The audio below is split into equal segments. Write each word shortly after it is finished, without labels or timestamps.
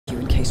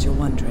case you're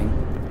wondering,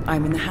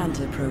 I'm in the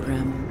Handler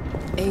program.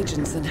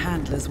 Agents and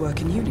handlers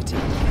work in unity.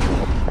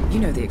 You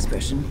know the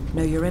expression,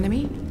 know your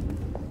enemy?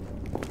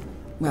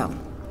 Well,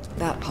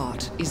 that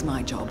part is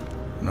my job.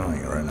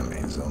 Knowing your enemy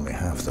is only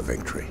half the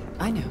victory.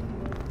 I know.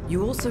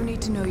 You also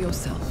need to know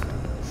yourself.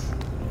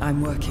 I'm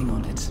working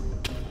on it.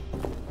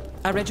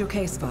 I read your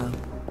case file.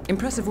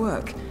 Impressive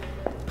work.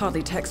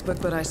 Hardly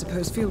textbook, but I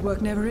suppose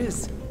fieldwork never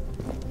is.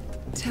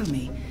 Tell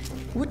me,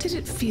 what did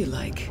it feel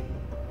like,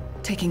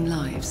 taking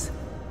lives?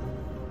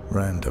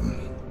 Random.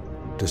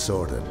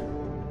 Disordered.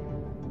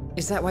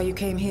 Is that why you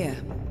came here?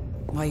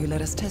 Why you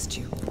let us test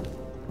you?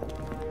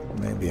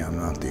 Maybe I'm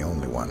not the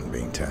only one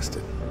being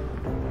tested.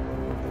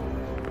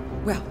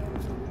 Well,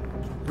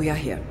 we are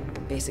here.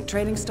 Basic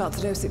training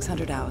starts at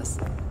 0600 hours.